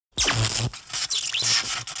Hey,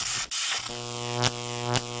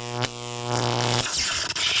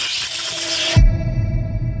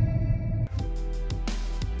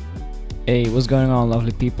 what's going on,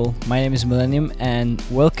 lovely people? My name is Millennium and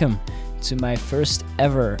welcome to my first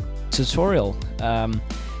ever tutorial.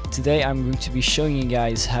 Today I'm going to be showing you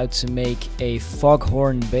guys how to make a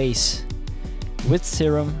foghorn bass with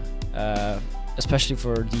Serum, especially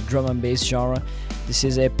for the drum and bass genre. This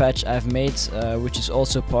is a patch I've made, which is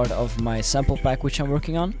also part of my sample pack which I'm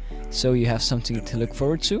working on, so you have something to look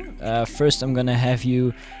forward to. First I'm gonna have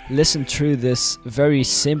you listen through this very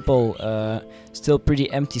simple, still pretty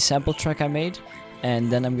empty sample track I made, and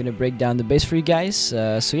then I'm gonna break down the bass for you guys.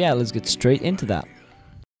 So yeah, let's get straight into that.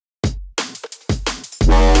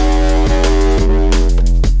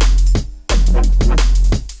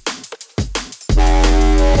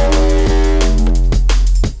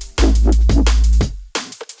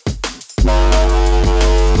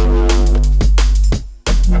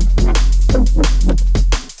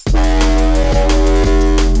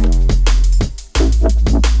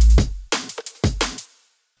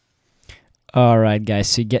 Alright guys,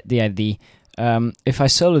 so you get the idea. If I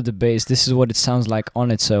solo the bass, this is what it sounds like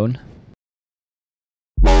on its own.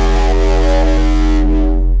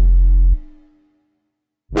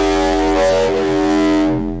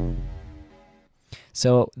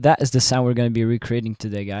 So that is the sound we're going to be recreating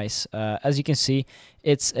today, guys. As you can see,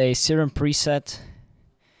 it's a Serum preset,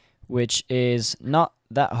 which is not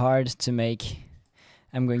that hard to make.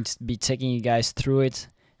 I'm going to be taking you guys through it,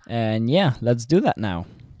 and yeah, let's do that now.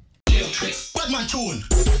 Batman tune.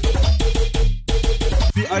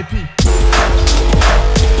 VIP.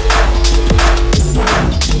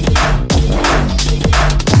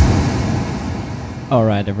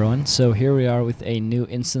 Alright everyone, so here we are with a new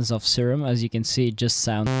instance of Serum. As you can see, it just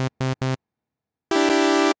sounds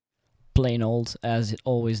plain old, as it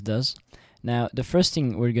always does. Now, the first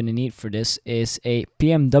thing we're going to need for this is a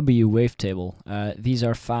PMW wavetable. These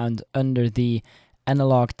are found under the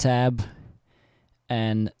analog tab,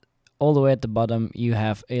 and all the way at the bottom you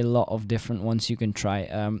have a lot of different ones you can try.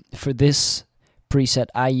 For this preset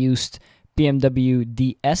I used PMW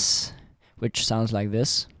DS, which sounds like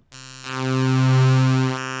this.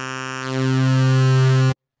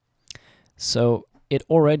 So it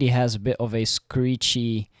already has a bit of a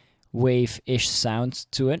screechy wave-ish sound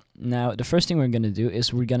to it. Now the first thing we're going to do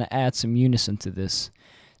is we're going to add some unison to this.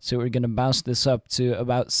 So we're going to bounce this up to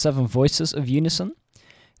about 7 voices of unison.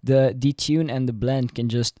 The detune and the blend can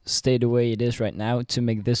just stay the way it is right now to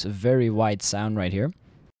make this a very wide sound right here.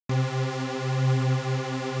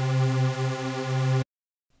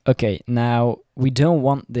 Okay, now we don't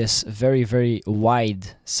want this very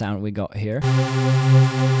wide sound we got here,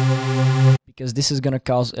 because this is going to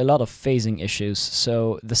cause a lot of phasing issues.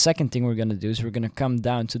 So the second thing we're going to do is we're going to come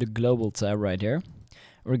down to the global tab right here.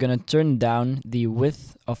 We're going to turn down the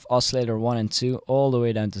width of oscillator 1 and 2 all the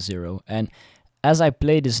way down to 0. And as I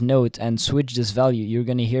play this note and switch this value, you're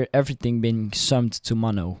gonna hear everything being summed to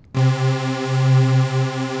mono.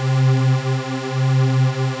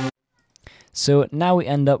 So now we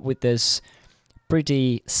end up with this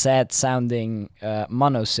pretty sad sounding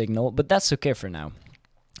mono signal, but that's okay for now.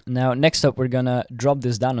 Now next up we're gonna drop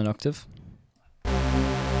this down an octave.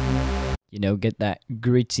 You know, get that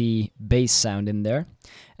gritty bass sound in there.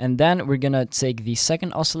 And then we're gonna take the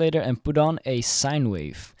second oscillator and put on a sine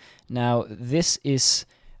wave. Now this is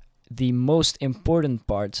the most important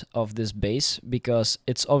part of this bass, because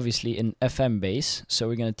it's obviously an FM bass. So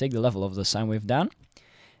we're going to take the level of the sine wave down,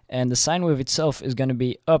 and the sine wave itself is going to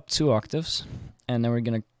be up 2 octaves, and then we're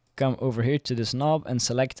going to come over here to this knob and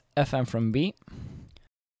select FM from B.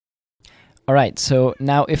 Alright, so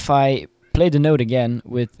now if I play the note again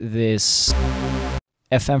with this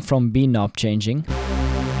FM from B knob changing,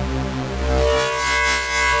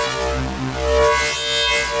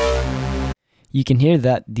 you can hear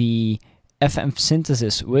that the FM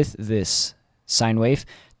synthesis with this sine wave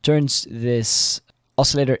turns this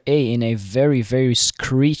oscillator A in a very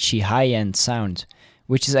screechy high-end sound,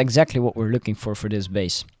 which is exactly what we're looking for this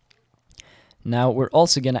bass. Now we're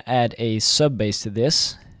also gonna add a sub bass to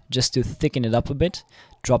this, just to thicken it up a bit,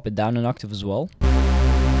 drop it down an octave as well,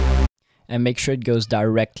 and make sure it goes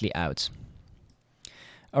directly out.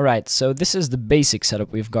 Alright, so this is the basic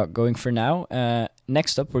setup we've got going for now.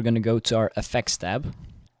 Next up we're going to go to our effects tab,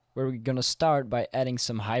 where we're going to start by adding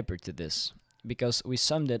some hyper to this, because we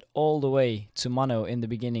summed it all the way to mono in the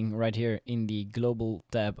beginning right here in the global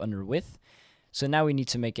tab under width. So now we need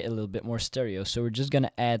to make it a little bit more stereo, so we're just going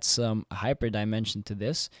to add some hyper dimension to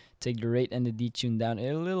this, take the rate and the detune down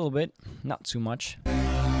a little bit, not too much.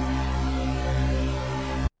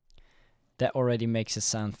 That already makes it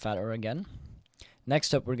sound fatter again.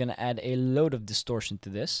 Next up, we're gonna add a load of distortion to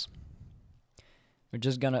this. We're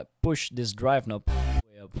just gonna push this drive knob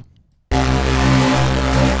way up.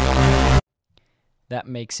 That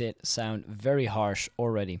makes it sound very harsh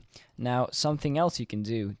already. Now, something else you can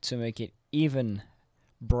do to make it even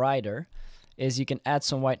brighter is you can add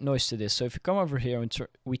some white noise to this. So if you come over here and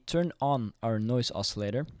we turn on our noise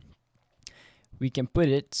oscillator, we can put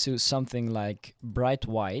it to something like bright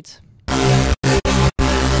white.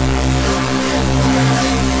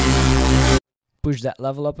 Push that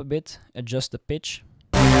level up a bit, adjust the pitch.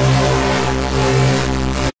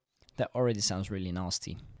 That already sounds really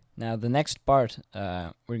nasty. Now the next part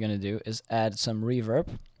we're gonna do is add some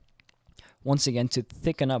reverb, once again to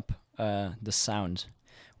thicken up the sound,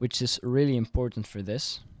 which is really important for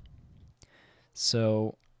this.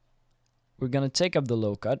 So we're gonna take up the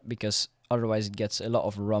low cut because otherwise it gets a lot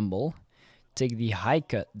of rumble. Take the high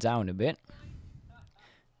cut down a bit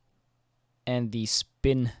and the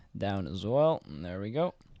spin down as well. And there we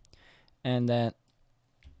go. And then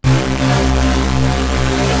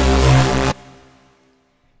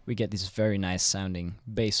we get this very nice sounding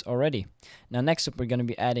bass already. Now next up we're going to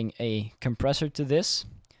be adding a compressor to this.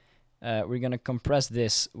 We're going to compress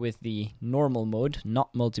this with the normal mode,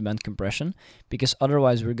 not multiband compression, because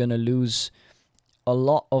otherwise we're going to lose a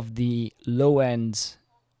lot of the low end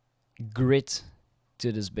grit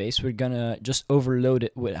to this bass. We're going to just overload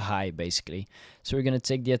it with high basically. So we're going to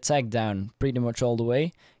take the attack down pretty much all the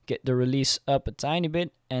way, get the release up a tiny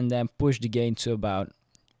bit, and then push the gain to about,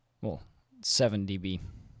 well, 7 dB.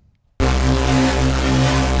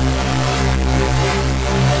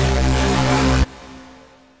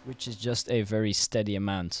 Which is just a very steady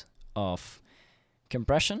amount of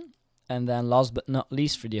compression. And then last but not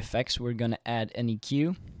least for the effects, we're gonna add an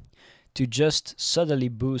EQ to just subtly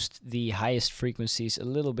boost the highest frequencies a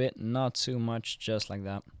little bit, not too much, just like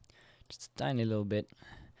that. Just a tiny little bit.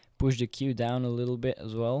 Push the Q down a little bit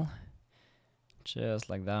as well, just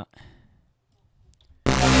like that.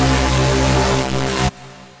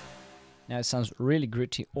 Now it sounds really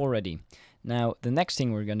gritty already. Now the next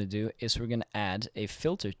thing we're going to do is we're going to add a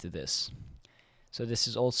filter to this. So this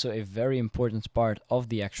is also a very important part of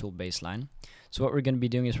the actual bass line. So what we're going to be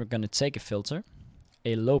doing is we're going to take a filter,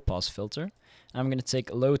 a low pass filter. And I'm going to take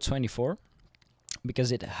a low 24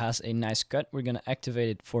 because it has a nice cut. We're going to activate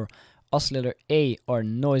it for oscillator A, or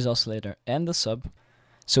noise oscillator, and the sub,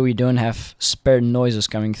 so we don't have spare noises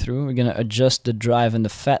coming through. We're going to adjust the drive and the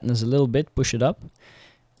fatness a little bit, push it up,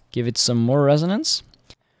 give it some more resonance.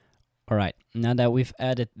 Alright, now that we've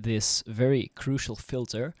added this very crucial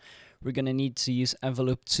filter, we're going to need to use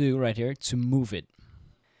envelope 2 right here to move it.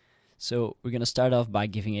 So we're going to start off by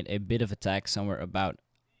giving it a bit of attack, somewhere about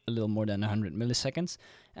a little more than 100 milliseconds,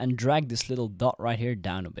 and drag this little dot right here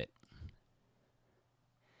down a bit.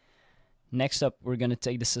 Next up, we're going to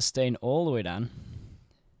take the sustain all the way down.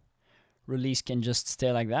 Release can just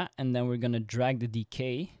stay like that, and then we're going to drag the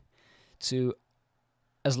decay to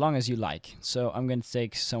as long as you like. So I'm going to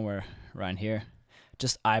take somewhere around here,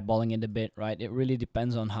 just eyeballing it a bit, right? It really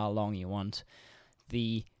depends on how long you want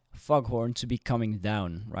the foghorn to be coming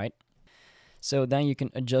down, right? So then you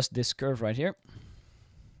can adjust this curve right here,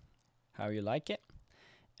 how you like it.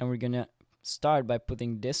 And we're going to start by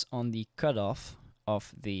putting this on the cutoff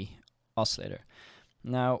of the oscillator.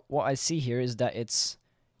 Now what I see here is that it's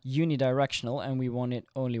unidirectional and we want it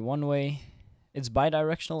only one way. It's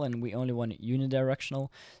bidirectional and we only want it unidirectional.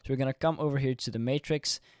 So we're gonna come over here to the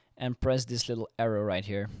matrix and press this little arrow right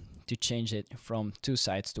here to change it from 2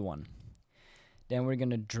 sides to 1. Then we're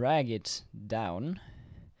gonna drag it down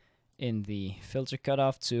in the filter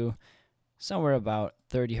cutoff to somewhere about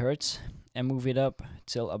 30 Hertz and move it up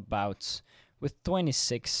till about with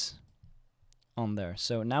 26 on there.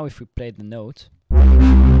 So now if we play the note,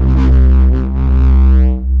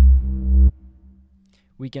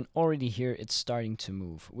 we can already hear it starting to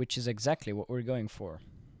move, which is exactly what we're going for.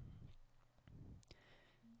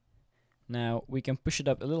 Now we can push it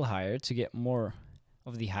up a little higher to get more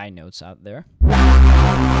of the high notes out there.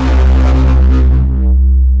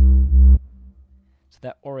 So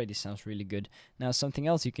that already sounds really good. Now something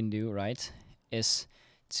else you can do, right, is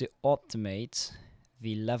to automate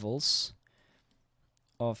the levels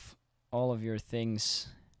of all of your things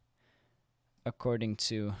according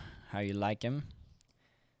to how you like them.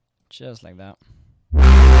 Just like that.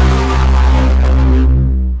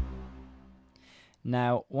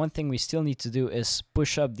 Now, one thing we still need to do is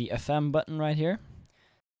push up the FM button right here.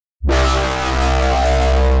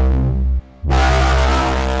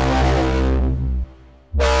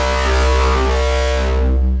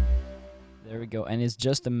 There we go. And it's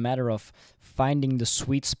just a matter of finding the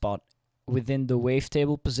sweet spot within the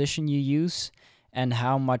wavetable position you use and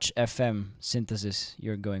how much FM synthesis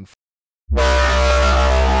you're going for.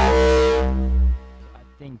 I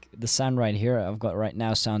think the sound right here I've got right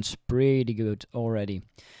now sounds pretty good already.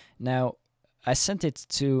 Now, I sent it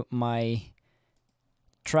to my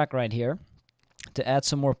track right here to add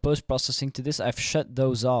some more post-processing to this. I've shut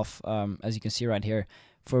those off, as you can see right here,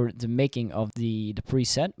 for the making of the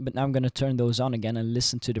preset, but now I'm going to turn those on again and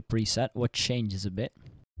listen to the preset, what changes a bit.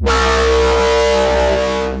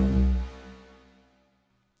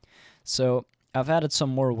 So I've added some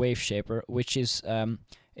more wave shaper, which is a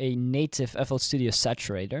native FL Studio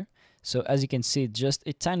saturator. So as you can see, just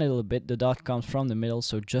a tiny little bit, the dot comes from the middle,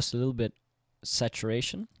 so just a little bit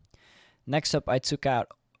saturation. Next up, I took out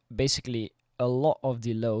basically a lot of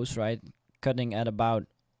the lows, right, cutting at about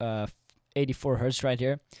 84 Hertz right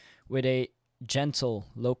here with a gentle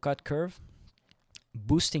low cut curve,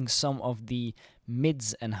 boosting some of the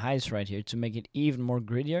mids and highs right here to make it even more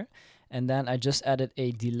grittier. And then I just added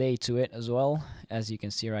a delay to it as well, as you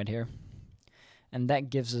can see right here, and that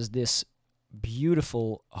gives us this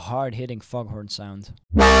beautiful hard-hitting foghorn sound.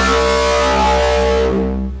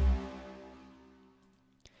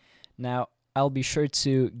 Now I'll be sure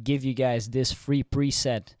to give you guys this free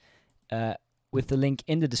preset with the link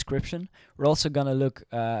in the description. We're also gonna look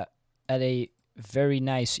at a very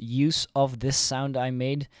nice use of this sound I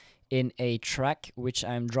made in a track which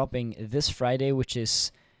I'm dropping this Friday, which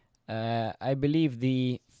is I believe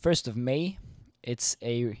the 1st of May. It's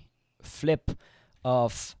a flip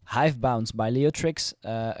of Hive Bounce by Leotrix,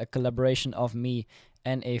 a collaboration of me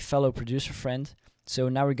and a fellow producer friend. So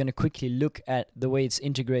now we're gonna quickly look at the way it's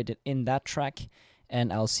integrated in that track,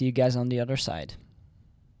 and I'll see you guys on the other side.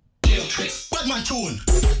 But my tune.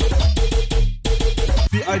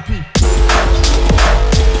 VIP.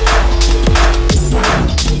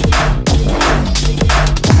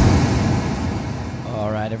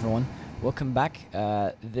 Alright everyone, welcome back.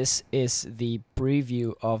 This is the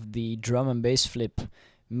preview of the drum and bass flip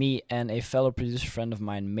me and a fellow producer friend of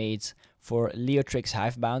mine made for Leotrix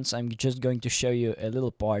Hive Bounce. I'm just going to show you a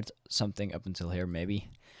little part, something up until here maybe.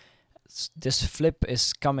 This flip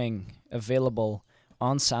is coming available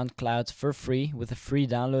on SoundCloud for free with a free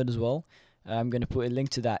download as well. I'm going to put a link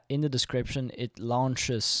to that in the description. It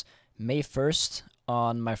launches May 1st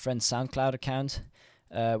on my friend's SoundCloud account.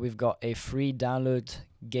 We've got a free download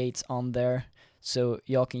gate on there, so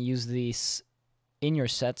y'all can use these in your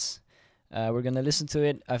sets. We're gonna listen to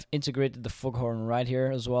it. I've integrated the foghorn right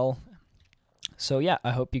here as well. So yeah,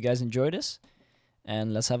 I hope you guys enjoy this,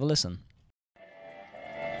 and let's have a listen.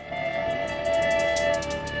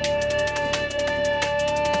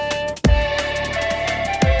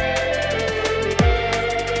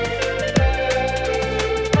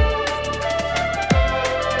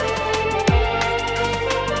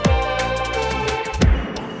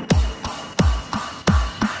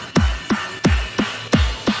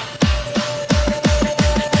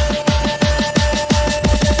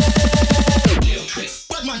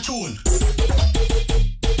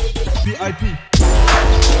 VIP.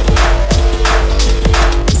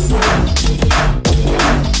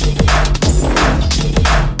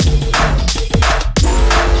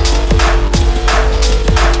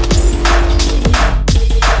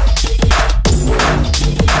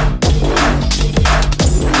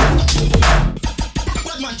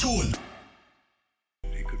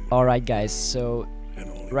 Alright guys, so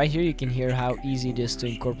right here you can hear how easy it is to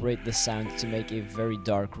incorporate the sound to make a very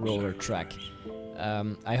dark roller track.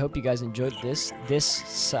 I hope you guys enjoyed this. This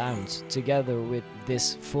sound together with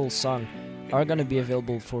this full song are gonna be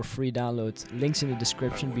available for free download. Links in the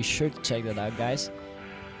description, be sure to check that out guys.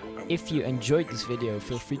 If you enjoyed this video,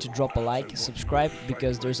 feel free to drop a like, subscribe,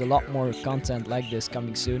 because there's a lot more content like this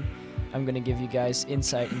coming soon. I'm gonna give you guys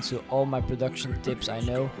insight into all my production tips I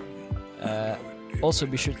know. Also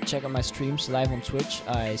be sure to check out my streams live on Twitch.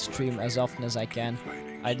 I stream as often as I can.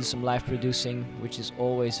 I do some live producing, which is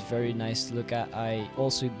always very nice to look at. I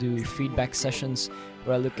also do feedback sessions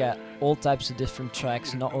where I look at all types of different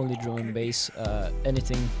tracks, not only drum and bass,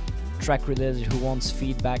 anything track related who wants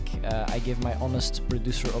feedback. I give my honest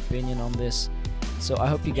producer opinion on this. So I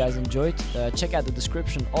hope you guys enjoyed. Check out the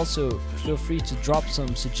description. Also feel free to drop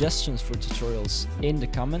some suggestions for tutorials in the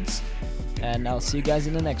comments. And I'll see you guys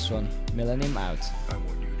in the next one. Millennium out. I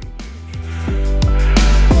want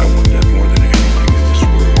that more than anything in this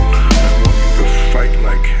world. I want you to fight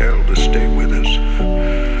like hell to stay with us.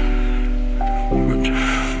 But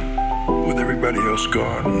with everybody else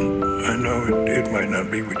gone, I know it might not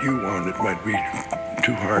be what you want. It might be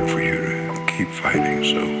too hard for you to keep fighting.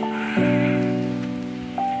 So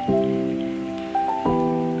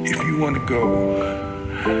if you want to go,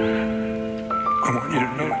 I want you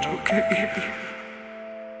to know it's okay.